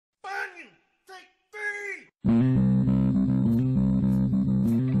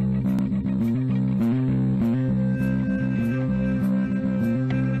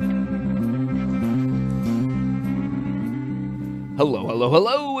Hello,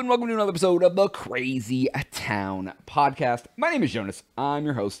 hello, and welcome to another episode of the Crazy Town Podcast. My name is Jonas. I'm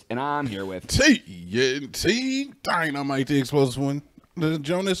your host, and I'm here with TNT Dynamite, the explosive one.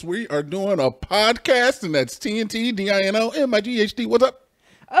 Jonas, we are doing a podcast, and that's TNT DInomight. What's up?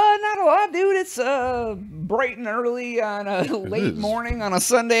 not a lot, dude. It's bright and early on a late morning on a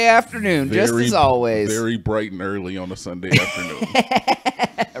Sunday afternoon, just as always. Very bright and early on a Sunday afternoon.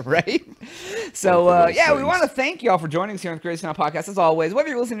 Right? So, yeah, we want to thank y'all for joining us here on the Crazy Town Podcast. As always, whether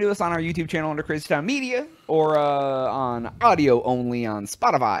you're listening to us on our YouTube channel under Crazy Town Media or on audio only on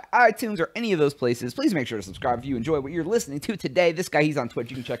Spotify, iTunes, or any of those places, please make sure to subscribe if you enjoy what you're listening to today. This guy, he's on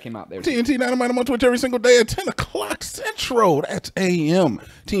Twitch. You can check him out there. TNT Dynamite, I'm on Twitch every single day at 10 o'clock Central. That's AM.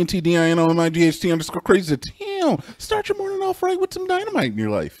 TNT DInomight _ Crazy Town. Start your morning off right with some dynamite in your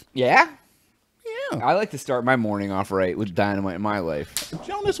life. Yeah? Yeah. I like to start my morning off right with dynamite in my life.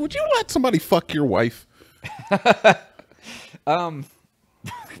 Jonas, would you let somebody fuck your wife? Wow. I'm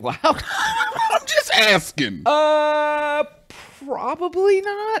just asking. Probably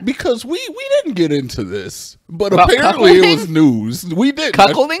not. Because we didn't get into this, but About apparently cuckolding? it was news. We did.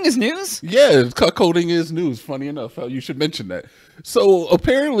 Cuckolding is news? Yeah, cuckolding is news. Funny enough, how you should mention that. So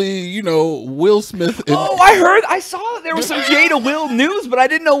apparently, you know, Will Smith. Oh, I saw that there was some Jada Will news, but I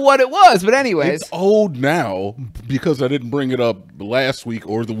didn't know what it was. But anyways, It's old now because I didn't bring it up last week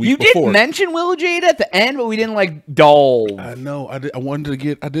or the week you before. did mention Will Jada at the end, but we didn't like dull. I know. I didn't want to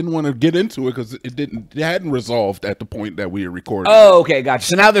get into it because it hadn't resolved at the point that we had recorded. Oh, okay, gotcha.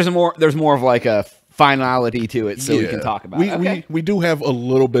 So now there's more of like a finality to it, so we can talk about it. Okay. We do have a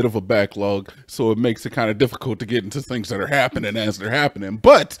little bit of a backlog, so it makes it kind of difficult to get into things that are happening as they're happening.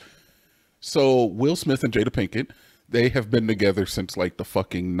 But so Will Smith and Jada Pinkett, they have been together since like the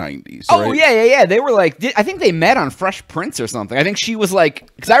fucking 90s. Oh, right? yeah. They were like, I think they met on Fresh Prince or something. I think she was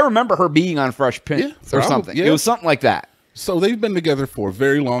like, because I remember her being on Fresh Prince or something. Yeah. It was something like that. So they've been together for a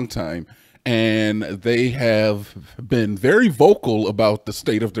very long time, and they have been very vocal about the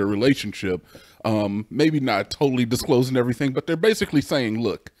state of their relationship. Maybe not totally disclosing everything, but they're basically saying,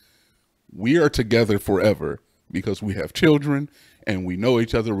 look, we are together forever because we have children and we know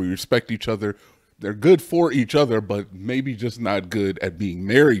each other, we respect each other. They're good for each other, but maybe just not good at being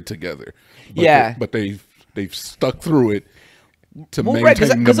married together. But they've stuck through it to maintain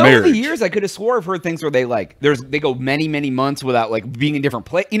the because marriage. over the years I could have swore I've heard things where they like they go many months without like being in different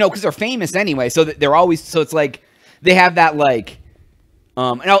place, you know, because they're famous anyway, so that they're always, so it's like they have that like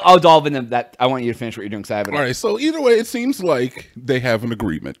and I'll delve into that. I want you to finish what you're doing, because All right, so either way, it seems like they have an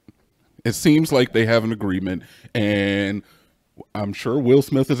agreement. And I'm sure Will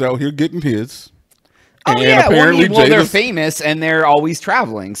Smith is out here getting his. Oh, and yeah, apparently well, they're famous and they're always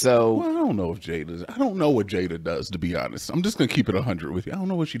traveling, so. Well, I don't know what Jada does, to be honest. I'm just gonna keep it 100 with you. I don't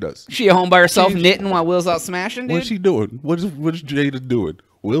know what she does. She at home by herself knitting while Will's out smashing, dude? What's she doing? What is Jada doing?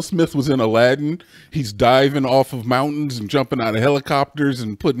 Will Smith was in Aladdin. He's diving off of mountains and jumping out of helicopters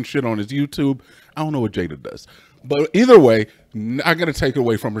and putting shit on his YouTube. I don't know what Jada does. But either way, I got to take it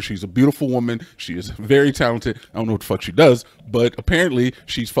away from her. She's a beautiful woman. She is very talented. I don't know what the fuck she does, but apparently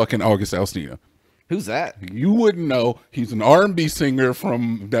she's fucking August Alsina. Who's that? You wouldn't know. He's an R&B singer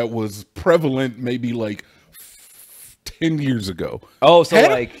that was prevalent maybe like 10 years ago. Oh, so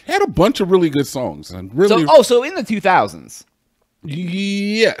had a bunch of really good songs and really. So in the 2000s.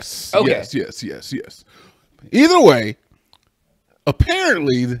 Yes. Okay. Yes. Either way,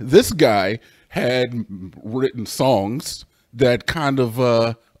 apparently this guy had written songs that kind of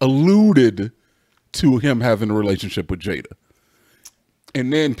alluded to him having a relationship with Jada.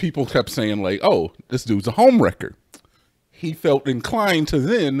 And then people kept saying like, oh, this dude's a homewrecker. He felt inclined to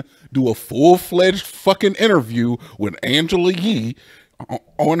then do a full-fledged fucking interview with Angela Yee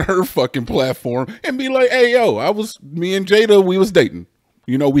on her fucking platform and be like, hey, yo, me and Jada, we was dating.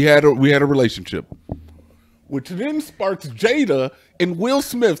 You know, we had a relationship. Which then sparks Jada and Will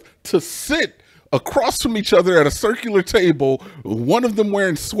Smith to sit across from each other at a circular table, one of them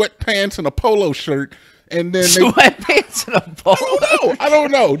wearing sweatpants and a polo shirt. And then sweatpants and a polo. I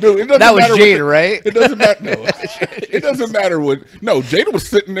don't know, dude. It doesn't that was matter Jada, right? It doesn't matter. No, it doesn't matter what. No, Jada was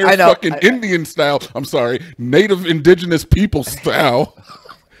sitting there, fucking Indian style. I'm sorry, Native Indigenous people style,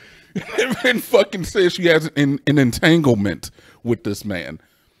 and fucking says she has an entanglement with this man.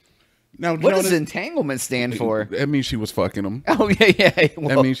 Now, what does entanglement stand for? That means she was fucking him. Oh yeah.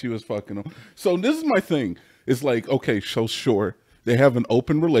 Well, that means she was fucking him. So this is my thing. It's like, okay, so sure, they have an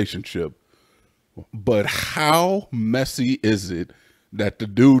open relationship. But how messy is it that the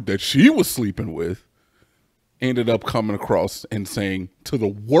dude that she was sleeping with ended up coming across and saying to the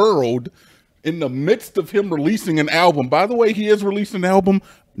world in the midst of him releasing an album? By the way, he is releasing an album.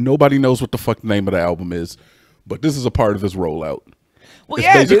 Nobody knows what the fuck the name of the album is, but this is a part of his rollout. Well, It's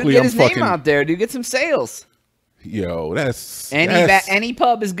yeah, dude, basically get I'm his fucking, name out there, dude. Get some sales. Yo, that's Any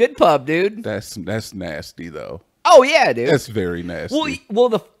pub is good pub, dude. that's nasty though. Oh yeah, dude. That's very nasty. Well,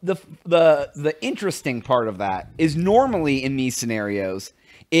 the interesting part of that is normally in these scenarios,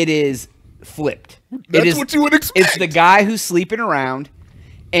 it is flipped. That's what you would expect. It's the guy who's sleeping around,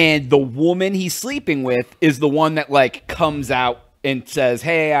 and the woman he's sleeping with is the one that like comes out and says,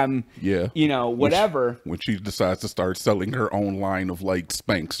 "Hey, I'm, whatever." When she decides to start selling her own line of like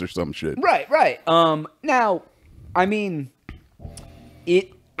Spanx or some shit. Right. Now, I mean,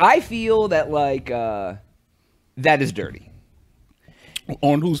 I feel that like that is dirty.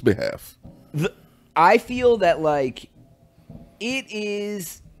 On whose behalf? I feel that like it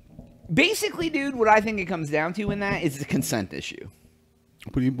is basically, dude. What I think it comes down to in that is the consent issue.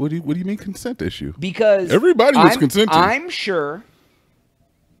 What do you mean consent issue? Because everybody was consenting. I'm sure.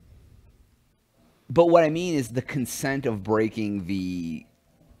 But what I mean is the consent of breaking the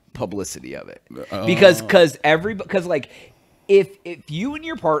publicity of it. Because like if you and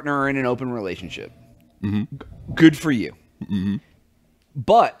your partner are in an open relationship, good for you.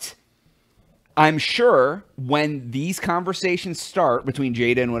 But I'm sure when these conversations start between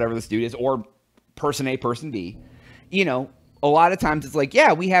Jada and whatever this dude is, or person A, person B, a lot of times it's like,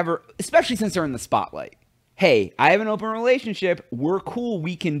 yeah, we have her, especially since they're in the spotlight. Hey, I have an open relationship. We're cool.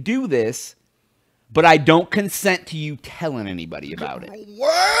 We can do this. But I don't consent to you telling anybody about it.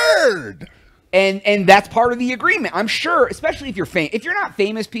 Word! And that's part of the agreement. I'm sure, especially if you're famous. If you're not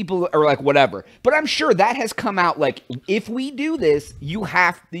famous, people are like, whatever. But I'm sure that has come out like, if we do this, you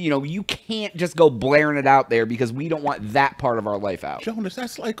have to, you can't just go blaring it out there because we don't want that part of our life out. Jonas,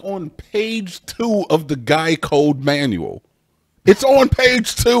 that's like on page 2 of the Guy Code manual. It's on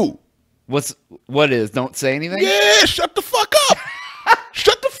page 2. What is? Don't say anything? Yeah, shut the fuck up.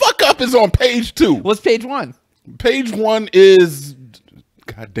 Shut the fuck up is on page 2. What's page 1? Page 1 is,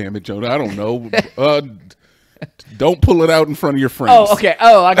 God damn it, Jonah, I don't know. Don't pull it out in front of your friends. Oh, okay.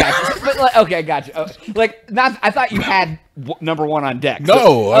 Oh, I got you. But, okay, I got you. I thought you had number 1 on deck.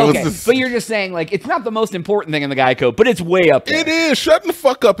 No, but you're just saying like it's not the most important thing in the Guy Code, but it's way up there. It is. Shutting the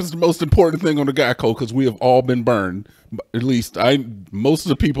fuck up is the most important thing on the Guy Code because we have all been burned. At least most of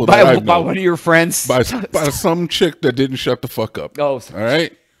the people that I know by one of your friends, by some chick that didn't shut the fuck up. Oh, sorry. All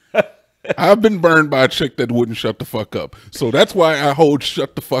right. I've been burned by a chick that wouldn't shut the fuck up. So that's why I hold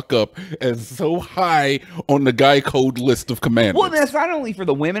shut the fuck up as so high on the Guy Code list of commandments. Well, that's not only for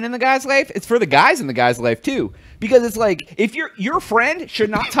the women in the guy's life, it's for the guys in the guy's life too. Because it's like, if your friend should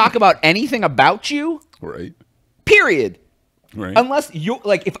not talk about anything about you. Right. Period. Right. Unless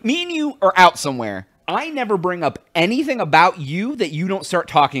if me and you are out somewhere, I never bring up anything about you that you don't start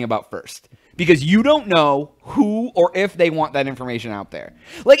talking about first. Because you don't know who or if they want that information out there.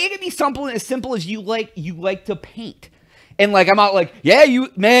 Like, it could be something as simple as you like to paint. And, like, I'm out like, yeah,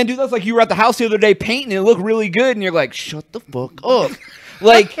 dude, that's like you were at the house the other day painting and it looked really good. And you're like, shut the fuck up.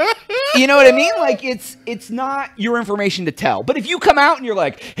 Like, you know what I mean? Like, it's not your information to tell. But if you come out and you're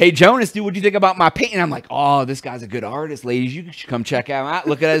like, hey, Jonas, dude, what'd you think about my painting? I'm like, oh, this guy's a good artist, ladies. You should come check him out.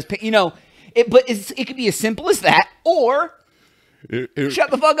 Look at his paint. It could be as simple as that. Or...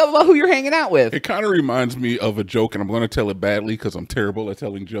 shut the fuck up about who you're hanging out with. It kind of reminds me of a joke, and I'm going to tell it badly because I'm terrible at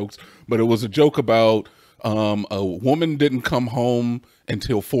telling jokes, but it was a joke about a woman didn't come home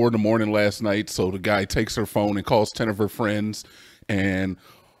until 4 in the morning last night, so the guy takes her phone and calls 10 of her friends, and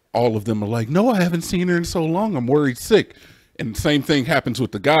all of them are like, no, I haven't seen her in so long, I'm worried sick. And the same thing happens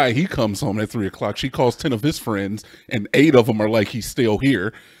with the guy. He comes home at 3 o'clock. She calls 10 of his friends, and 8 of them are like, he's still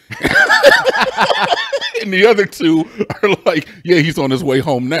here. And the other 2 are like, yeah, he's on his way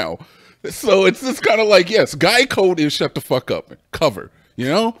home now. So it's just kind of like, yes, Guy Code is shut the fuck up. Cover, I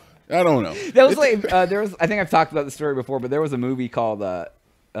don't know. That was I think I've talked about the story before, but there was a movie called it's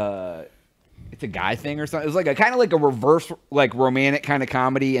a guy thing or something. It was like a kind of like a reverse like romantic kind of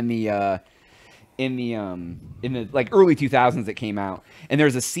comedy in the like early 2000s that came out. And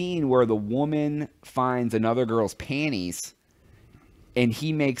there's a scene where the woman finds another girl's panties and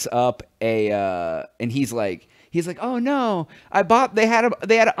he makes up and he's like, oh no, they had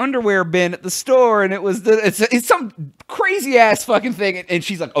an underwear bin at the store and it's some crazy ass fucking thing. And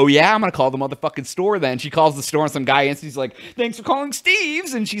she's like, oh yeah, I'm gonna call the motherfucking store then. She calls the store and some guy answers. He's like, thanks for calling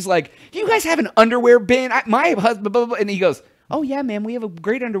Steve's. And she's like, do you guys have an underwear bin? My husband, blah, blah, blah. And he goes, oh yeah, man, we have a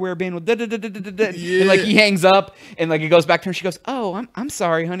great underwear bin with yeah. And like he hangs up and like he goes back to her and she goes, oh, I'm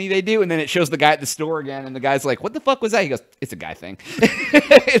sorry, honey, they do. And then it shows the guy at the store again and the guy's like, what the fuck was that? He goes, it's a guy thing.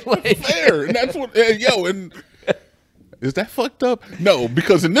 Fair. And that's what and Is that fucked up? No,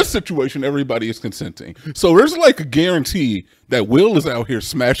 because in this situation, everybody is consenting. So there's like a guarantee that Will is out here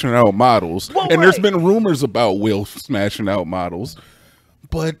smashing out models. Well, and there's been rumors about Will smashing out models,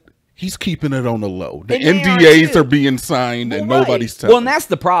 but he's keeping it on the low. The NDAs are being signed and nobody's telling. Well, and that's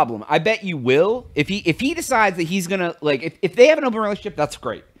the problem. I bet you Will, if he decides that he's gonna like, if they have an open relationship, that's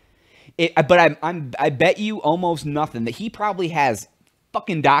great. But I bet you almost nothing that he probably has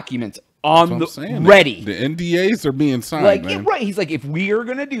fucking documents on the ready. The NDAs are being signed. Like, man. Right. He's like, if we are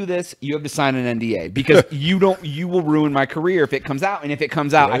gonna do this, you have to sign an NDA because you will ruin my career if it comes out, and if it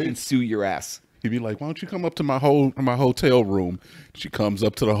comes out, I can sue your ass. He'd be like, why don't you come up to my hotel room? She comes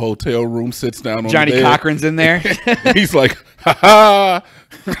up to the hotel room, sits down on Johnny the bed. Cochran's in there. He's like, ha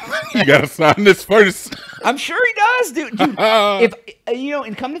you gotta sign this first. I'm sure he does, dude. If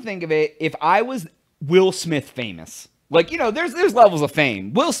and come to think of it, if I was Will Smith famous, like, there's levels of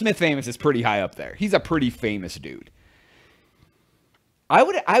fame. Will Smith famous is pretty high up there. He's a pretty famous dude. I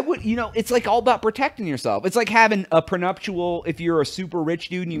would, it's like all about protecting yourself. It's like having a prenuptial if you're a super rich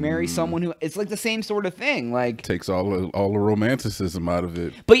dude and you marry someone who, it's like the same sort of thing. Like, takes all the romanticism out of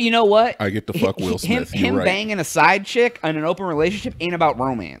it. But you know what? I get to fuck Will Smith. Him banging a side chick in an open relationship ain't about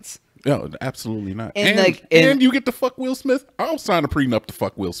romance. No, absolutely not. And you get to fuck Will Smith. I'll sign a prenup to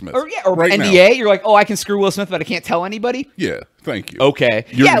fuck Will Smith. Or right NDA. now. You're like, oh, I can screw Will Smith, but I can't tell anybody. Yeah, thank you. Okay.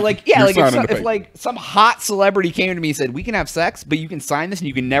 You're If like some hot celebrity came to me and said, we can have sex, but you can sign this and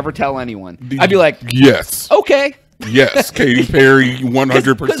you can never tell anyone. I'd be like, yes. Okay. Yes, Katy Perry,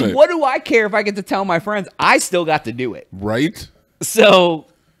 100%. Because what do I care if I get to tell my friends? I still got to do it. Right? So,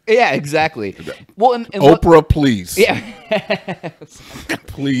 yeah, exactly. Well, and Oprah, please. Yeah.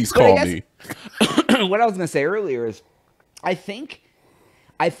 Please call me. What I was going to say earlier is I think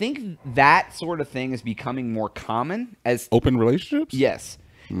that sort of thing is becoming more common as open relationships? Yes.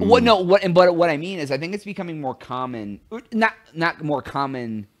 What I mean is I think it's becoming more common, not more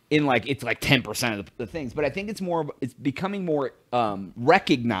common in like it's like 10% of the things, but I think it's becoming more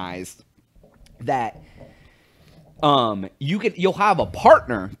recognized that you'll have a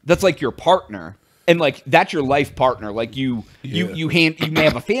partner that's like your partner. And like that's your life partner. Like you may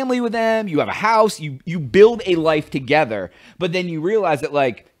have a family with them, you have a house, you build a life together, but then you realize that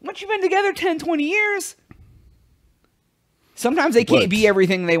like once you've been together 10, 20 years, sometimes they can't be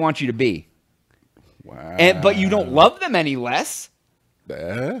everything they want you to be. Wow. But you don't love them any less.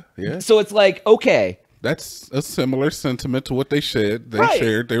 Yeah. So it's like, okay. That's a similar sentiment to what they shared.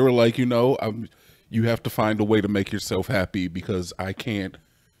 They were like, you have to find a way to make yourself happy because I can't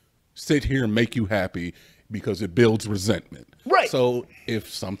sit here and make you happy because it builds resentment. Right. So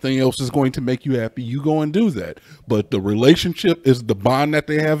if something else is going to make you happy, you go and do that. But the relationship is the bond that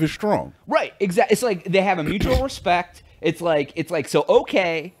they have is strong. Right. Exactly. It's like they have a mutual respect. It's like so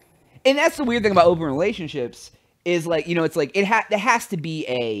okay. And that's the weird thing about open relationships is like, it's like there has to be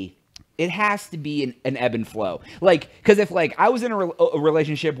an ebb and flow. Like, because if like I was in a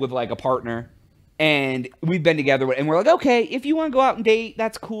relationship with like a partner and we've been together and we're like, okay, if you want to go out and date,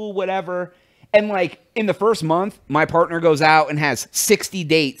 that's cool, whatever. And like in the first month, my partner goes out and has 60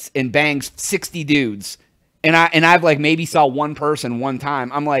 dates and bangs 60 dudes. And I've like maybe saw one person one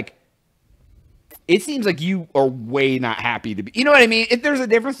time. I'm like, it seems like you are way not happy to be. You know what I mean? If there's a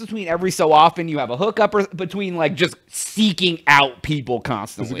difference between every so often you have a hookup or between like just seeking out people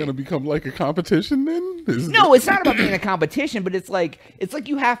constantly. Is it going to become like a competition then? No, it's not about being a competition, but it's like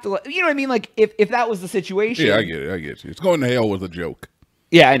you have to, you know what I mean? Like if that was the situation. Yeah, I get you. It's going to hell with a joke.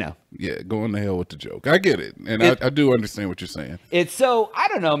 Yeah, I know. Yeah, going to hell with the joke. I get it. And I do understand what you're saying. It's so, I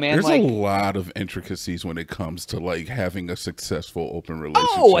don't know, man. There's a lot of intricacies when it comes to like having a successful open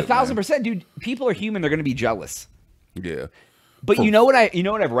relationship. Oh, 1,000%. Dude, people are human. They're going to be jealous. Yeah. But you know what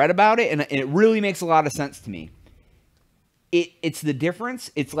I've read about it? And it really makes a lot of sense to me. It's the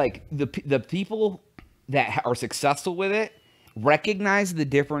difference. It's like the people that are successful with it recognize the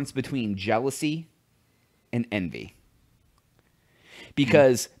difference between jealousy and envy.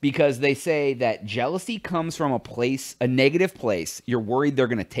 Because they say that jealousy comes from a negative place. You're worried they're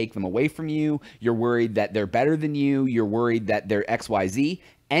going to take them away from you. You're worried that they're better than you. You're worried that they're XYZ.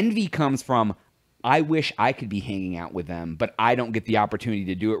 Envy comes from, I wish I could be hanging out with them, but I don't get the opportunity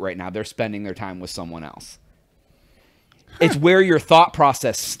to do it right now. They're spending their time with someone else. It's where your thought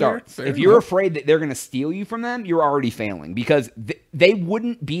process starts. If you're afraid that they're going to steal you from them, you're already failing because they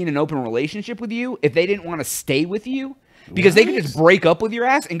wouldn't be in an open relationship with you if they didn't want to stay with you. Because they could just break up with your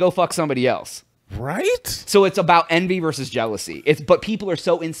ass and go fuck somebody else. Right? So it's about envy versus jealousy. But people are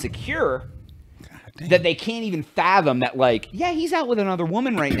so insecure that they can't even fathom that, like, yeah, he's out with another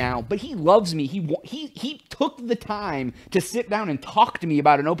woman right now, but he loves me. He took the time to sit down and talk to me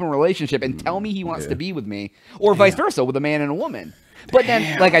about an open relationship and tell me he wants to be with me, or vice versa with a man and a woman. But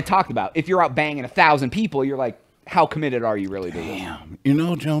then, like I talked about, if you're out banging 1,000 people, you're like, how committed are you really to this? You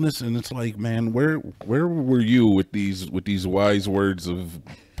know, Jonas, and it's like, man, where were you with these wise words of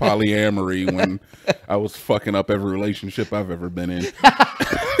polyamory when I was fucking up every relationship I've ever been in? I'm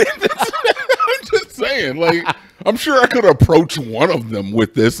just saying, like, I'm sure I could approach one of them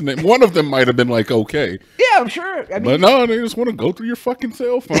with this, and then one of them might have been like, okay. Yeah, I'm sure. I mean, but no, they just want to go through your fucking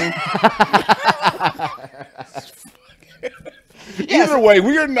cell phone. Either way,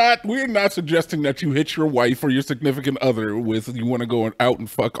 we are not suggesting that you hit your wife or your significant other with you want to go out and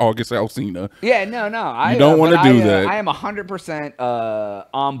fuck August Alsina. Yeah, no. You don't want to do that. I am 100%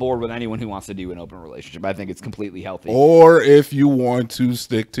 on board with anyone who wants to do an open relationship. I think it's completely healthy. Or if you want to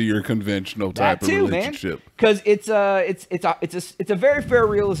stick to your conventional type of relationship, because it's a very fair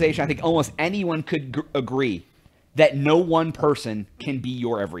realization. I think almost anyone could agree that no one person can be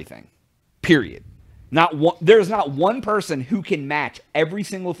your everything. Period. There's not one person who can match every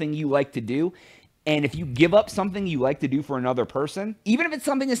single thing you like to do. And if you give up something you like to do for another person, even if it's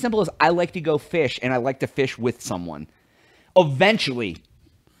something as simple as I like to go fish and I like to fish with someone, eventually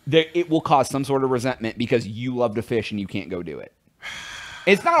it will cause some sort of resentment because you love to fish and you can't go do it.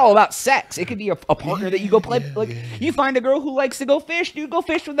 It's not all about sex. It could be a partner that you go play. Like, you find a girl who likes to go fish, dude, go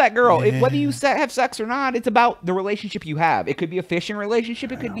fish with that girl. Whether you have sex or not, it's about the relationship you have. It could be a fishing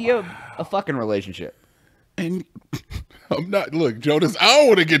relationship. It could be a fucking relationship. And I'm not, look, Jonas, I don't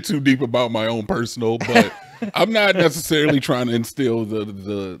want to get too deep about my own personal, but I'm not necessarily trying to instill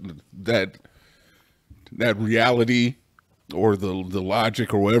that reality or the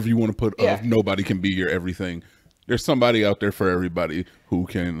logic or whatever you want to put of nobody can be your everything. There's somebody out there for everybody who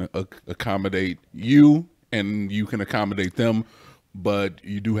can accommodate you, and you can accommodate them. But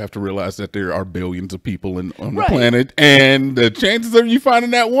you do have to realize that there are billions of people on the planet, and the chances of you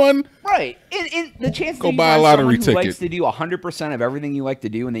finding that one, and the chances go buy a lottery ticket, who likes to do 100% of everything you like to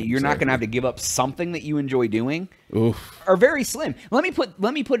do, and that you're not going to have to give up something that you enjoy doing, are very slim. Let me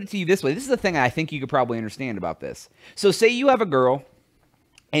put it to you this way. This is the thing I think you could probably understand about this. So, say you have a girl,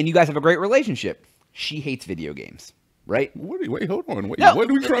 and you guys have a great relationship. She hates video games, right? Wait, hold on. What are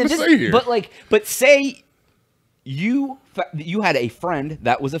we trying to say here? But say you had a friend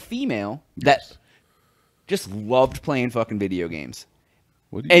that was a female that just loved playing fucking video games,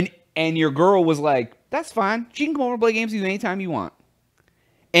 and your girl was like, "That's fine. She can come over and play games with you anytime you want."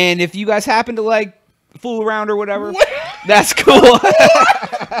 And if you guys happen to like fool around or whatever, that's cool.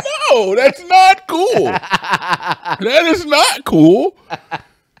 No, that's not cool. That is not cool.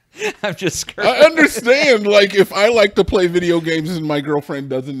 I'm just I understand, like, if I like to play video games and my girlfriend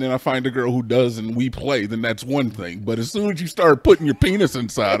doesn't, then I find a girl who does and we play, then that's one thing. But as soon as you start putting your penis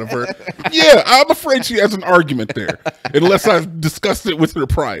inside of her, yeah, I'm afraid she has an argument there, unless I've discussed it with her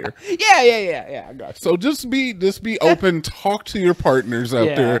prior. Yeah, I got you. So just be open, talk to your partners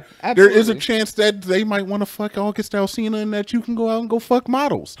out there. Absolutely. There is a chance that they might want to fuck August Alsina and that you can go out and go fuck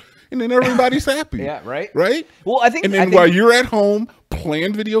models. And then everybody's happy. Yeah, right? Right? Well, I think... And then while you're at home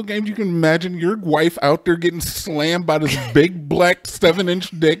playing video games, you can imagine your wife out there getting slammed by this big black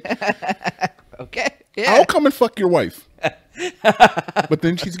 7-inch dick. Okay, yeah. I'll come and fuck your wife. But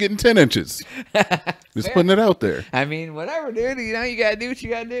then she's getting 10 inches. Just putting it out there. I mean, whatever, dude. You know, you gotta do what you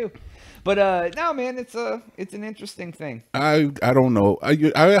gotta do. But no, man, it's an interesting thing. I don't know. I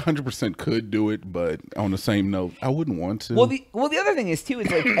 100% could do it, but on the same note, I wouldn't want to. Well, the other thing is too,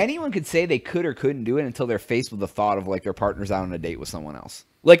 is like anyone could say they could or couldn't do it until they're faced with the thought of like their partner's out on a date with someone else.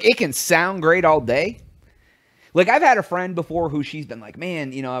 Like, it can sound great all day. Like, I've had a friend before who she's been like,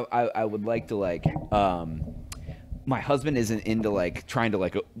 man, you know, I would like to like my husband isn't into like trying to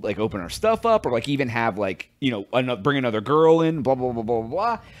like open our stuff up or like even have like, you know, bring another girl in, blah blah blah blah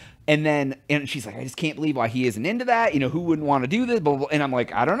blah. And she's like, I just can't believe why he isn't into that. You know, who wouldn't want to do this? Blah, blah, blah. And I'm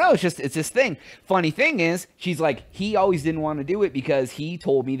like, I don't know. It's this thing. Funny thing is, she's like, he always didn't want to do it because he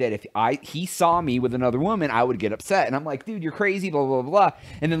told me that if he saw me with another woman, I would get upset. And I'm like, dude, you're crazy, blah, blah, blah.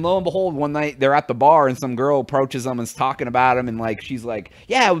 And then lo and behold, one night they're at the bar and some girl approaches them and is talking about him. And like, she's like,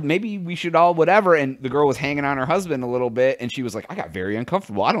 yeah, maybe we should all whatever. And the girl was hanging on her husband a little bit. And she was like, I got very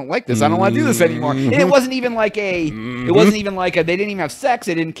uncomfortable. I don't like this. I don't want to do this anymore. And it wasn't even like they didn't even have sex.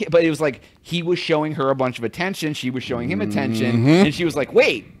 They didn't, but it was like, he was showing her a bunch of attention. She was showing him attention. And she was like,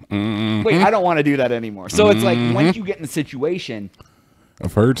 wait, I don't want to do that anymore. So it's like, once you get in the situation,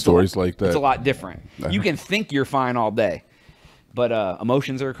 I've heard stories like that. It's a lot different. You can think you're fine all day, but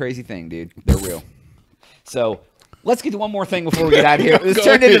emotions are a crazy thing, dude. They're real. So Let's get to one more thing before we get out of here. This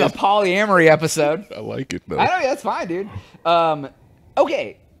turned into the polyamory episode. I like it, though. I know, that's fine, dude.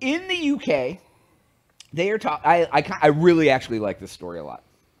 Okay, in the UK, they are talking. I really actually like this story a lot.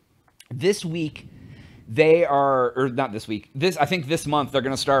 This week, they are, or not this week. I think this month they're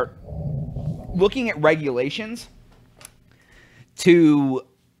going to start looking at regulations to.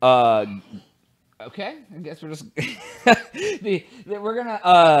 Okay, I guess we're just we're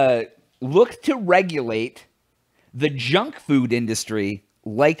gonna look to regulate the junk food industry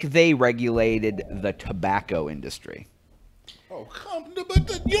like they regulated the tobacco industry. Oh,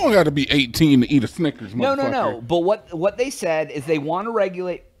 but you don't got to be 18 to eat a Snickers. No. But what they said is they want to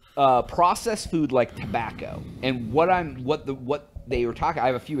regulate processed food like tobacco. And what they were talking. I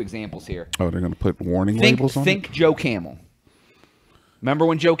have a few examples here. Oh, they're gonna put warning labels on. Think Joe Camel. Remember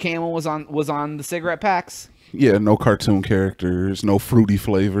when Joe Camel was on the cigarette packs? Yeah, no cartoon characters, no fruity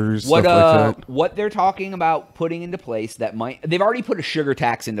flavors, stuff like that. What they're talking about putting into place they've already put a sugar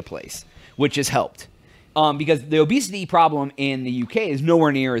tax into place, which has helped. Because the obesity problem in the UK is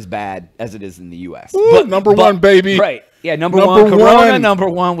nowhere near as bad as it is in the US. Ooh, number one, baby. Right. Yeah, number one. Corona, number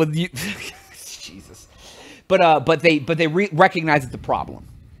one with you. Jesus. But they recognize it's a problem.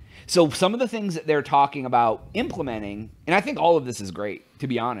 So some of the things that they're talking about implementing, and I think all of this is great, to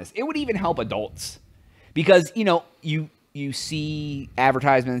be honest. It would even help adults. Because, you see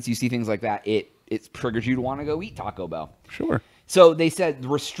advertisements, you see things like that. It triggers you to want to go eat Taco Bell. Sure. So they said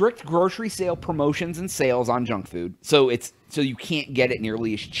restrict grocery sale promotions and sales on junk food. So you can't get it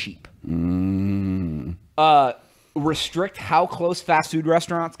nearly as cheap. Restrict how close fast food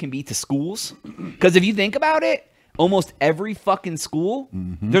restaurants can be to schools. Because if you think about it, almost every fucking school,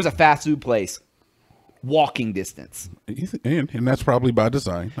 there's a fast food place. Walking distance. And that's probably by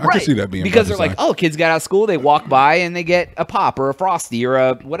design. I can see that being because by they're design. like, oh, kids got out of school, they walk by and they get a Pop or a Frosty or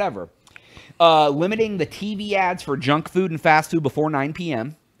a whatever. Limiting the TV ads for junk food and fast food before 9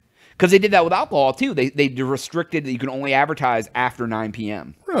 p.m. Because they did that with alcohol, too. They restricted that you can only advertise after 9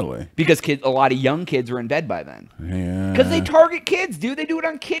 p.m. Really? Because a lot of young kids are in bed by then. Yeah. Because they target kids, dude. They do it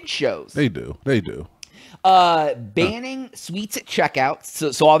on kids' shows. They do. Banning sweets at checkout.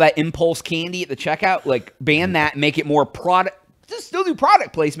 So all that impulse candy at the checkout, like ban that and make it more product. Just still do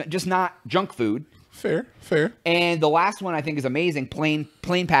product placement, just not junk food. Fair. And the last one I think is amazing, plain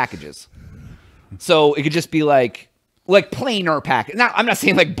packages. So it could just be like plainer package. Now I'm not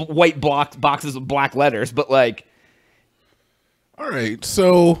saying like white boxes with black letters, but like. All right.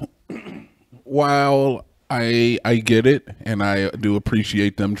 So while I get it, and I do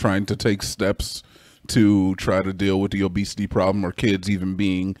appreciate them trying to take steps to try to deal with the obesity problem or kids even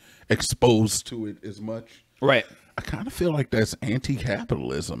being exposed to it as much. Right. I kind of feel like that's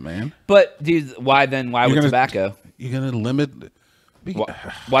anti-capitalism, man. But dude, why with tobacco? You're gonna limit.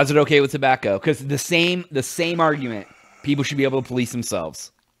 Why is it okay with tobacco? Because the same argument. People should be able to police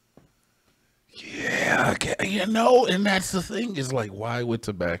themselves. Yeah, and that's the thing is like, why with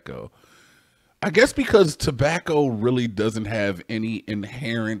tobacco? I guess because tobacco really doesn't have any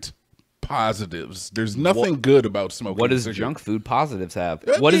inherent positives. There's nothing good about smoking. What does junk food positives have?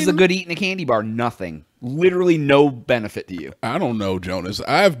 What is the good eating a candy bar? Nothing. Literally no benefit to you. I don't know, Jonas.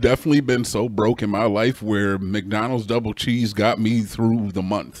 I've definitely been so broke in my life where McDonald's double cheese got me through the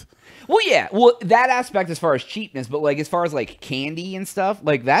month. Well, yeah. Well, that aspect as far as cheapness, but like as far as like candy and stuff,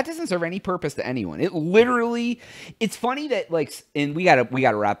 like that doesn't serve any purpose to anyone. It literally, it's funny that like, and we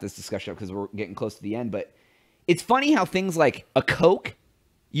gotta wrap this discussion up because we're getting close to the end. But it's funny how things like a Coke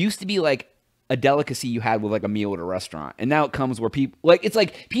used to be like a delicacy you had with like a meal at a restaurant, and now it comes where people like in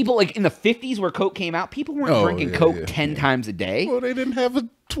the 50s where Coke came out, people weren't drinking Coke 10 times a day. Well, they didn't have a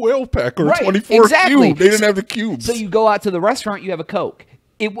 12-pack or a 24 cube. They didn't have the cubes. So you go out to the restaurant, you have a Coke.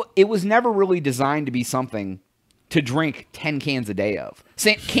 It was never really designed to be something to drink 10 cans a day of.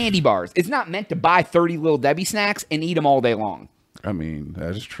 Candy bars. It's not meant to buy 30 Little Debbie snacks and eat them all day long. I mean,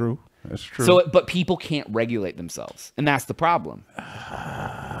 that is true. That's true. So, but people can't regulate themselves, and that's the problem.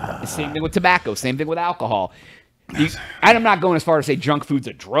 Same thing with tobacco. Same thing with alcohol. I'm not going as far to say junk food's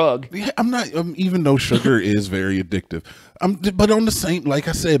a drug. Yeah, I'm not. Even though sugar is very addictive, but on the same, like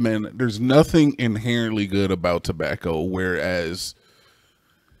I said, man, there's nothing inherently good about tobacco, whereas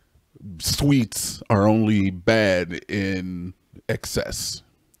sweets are only bad in excess,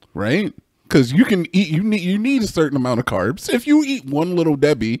 right? Because you can eat, you need a certain amount of carbs. If you eat one Little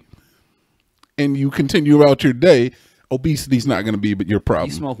Debbie and you continue out your day, obesity's not going to be your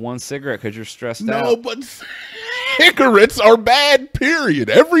problem. You smoke one cigarette because you're stressed out. No, but cigarettes are bad, period.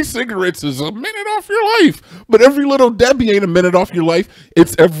 Every cigarette is a minute off your life. But every Little Debbie ain't a minute off your life.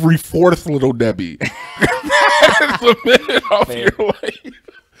 It's every fourth Little Debbie. It's a minute off your life.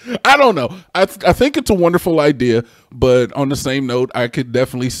 I don't know. I think it's a wonderful idea, but on the same note, I could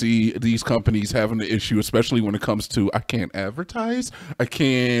definitely see these companies having an issue, especially when it comes to I can't advertise, I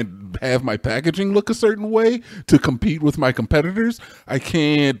can't have my packaging look a certain way to compete with my competitors. I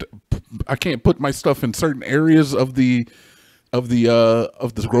can't put my stuff in certain areas of the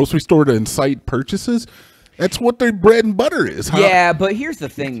grocery store to incite purchases. That's what their bread and butter is. Huh? Yeah, but here's the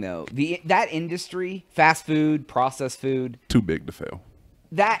thing, though. That industry, fast food, processed food, too big to fail.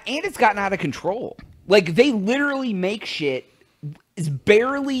 And it's gotten out of control. Like, they literally make shit is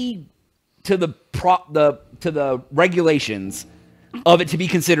barely to the regulations of it to be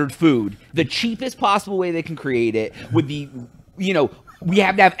considered food. The cheapest possible way they can create it with the, we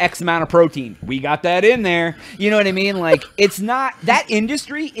have to have X amount of protein. We got that in there. You know what I mean? Like, it's not, that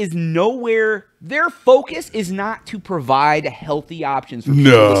industry is nowhere, their focus is not to provide healthy options for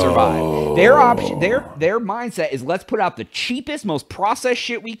people to survive. Their mindset is let's put out the cheapest, most processed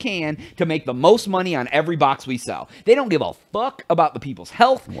shit we can to make the most money on every box we sell. They don't give a fuck about the people's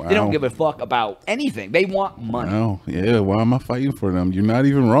health. Wow. They don't give a fuck about anything. They want money. Wow. Yeah, why am I fighting for them? You're not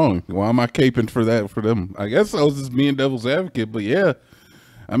even wrong. Why am I caping for them? I guess I was just being devil's advocate, but yeah.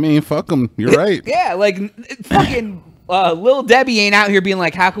 I mean, fuck them. You're right. Yeah, like fucking Lil Debbie ain't out here being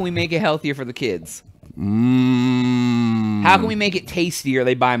like, how can we make it healthier for the kids? How can we make it tastier?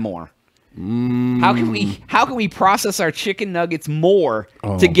 They buy more. How can we process our chicken nuggets more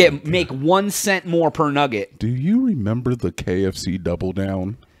to make 1 cent more per nugget? Do you remember the KFC Double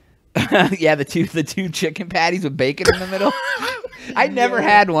Down? Yeah, the two chicken patties with bacon in the middle. I never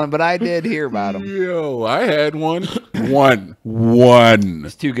had one, but I did hear about them. Yo, I had one. One.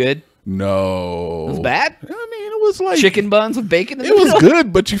 It's too good? No. It was bad? I mean, it was like chicken buns with bacon in the middle. It was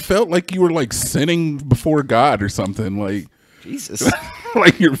good, but you felt like you were like sinning before God or something. Like, Jesus.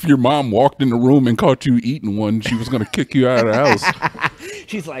 Like if your mom walked in the room and caught you eating one, she was going to kick you out of the house.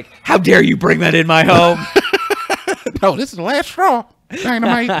 She's like, how dare you bring that in my home? No, this is the last straw.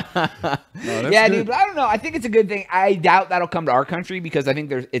 DInomight. Yeah, good. Dude, but I don't know. I think it's a good thing. I doubt that'll come to our country because I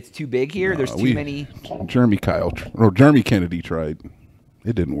think it's too big here. There's too many. Jeremy Kennedy tried.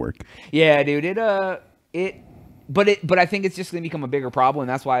 It didn't work. Yeah, dude. But I think it's just going to become a bigger problem,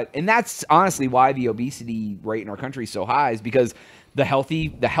 and that's honestly why the obesity rate in our country is so high, is because the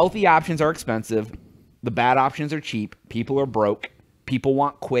healthy options are expensive, the bad options are cheap, people are broke, people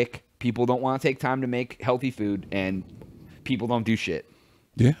want quick, people don't want to take time to make healthy food, and people don't do shit.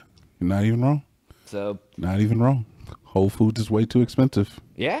 Yeah, you're not even wrong. So not even wrong. Whole Foods is way too expensive.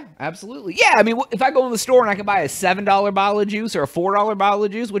 Yeah, absolutely. Yeah, I mean, if I go in the store and I can buy a $7 bottle of juice or a $4 bottle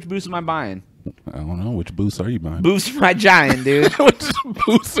of juice, which boost am I buying? I don't know. Which boost are you buying? Boost my giant, dude. Which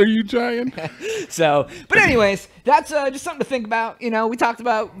boost are you giant? So, but anyways, that's just something to think about. We talked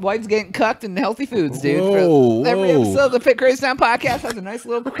about wives getting cucked and healthy foods, dude. Whoa, every episode of the Fit Crazy Town podcast has a nice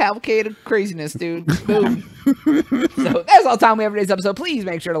little cavalcade of craziness, dude. Boom. So that's all the time we have for today's episode. Please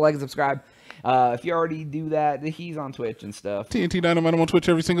make sure to like and subscribe. If you already do that, he's on Twitch and stuff. TNT DInomight. I'm on Twitch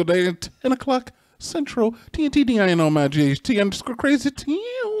every single day at 10 o'clock Central. TNT DInomight. GHT_crazy tune.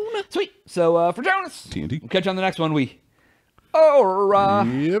 Sweet. So for Jonas, TNT. We'll catch you on the next one.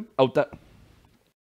 Yep. Out that.